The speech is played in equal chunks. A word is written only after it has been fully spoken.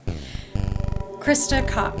Krista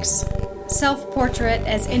Cox, Self-Portrait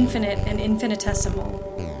as Infinite and Infinitesimal.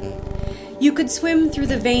 You could swim through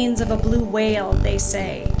the veins of a blue whale, they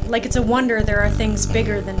say, like it's a wonder there are things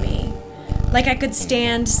bigger than me. Like I could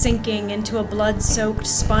stand sinking into a blood-soaked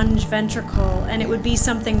sponge ventricle and it would be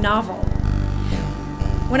something novel.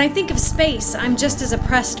 When I think of space, I'm just as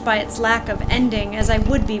oppressed by its lack of ending as I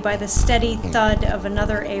would be by the steady thud of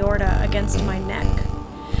another aorta against my neck.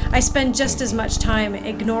 I spend just as much time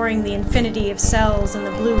ignoring the infinity of cells in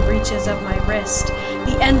the blue reaches of my wrist,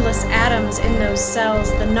 the endless atoms in those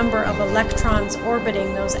cells, the number of electrons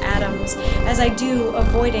orbiting those atoms, as I do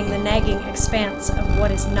avoiding the nagging expanse of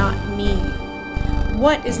what is not me.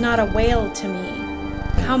 What is not a whale to me?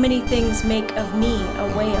 How many things make of me a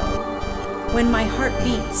whale? When my heart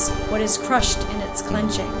beats, what is crushed in its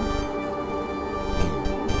clenching?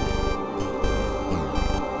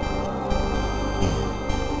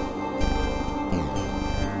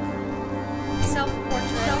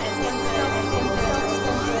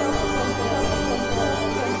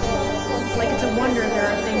 Like it's a wonder there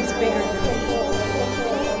are things bigger than me.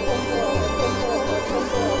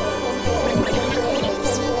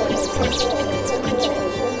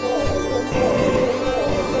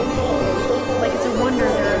 Like it's a wonder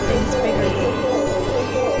there are things bigger than me.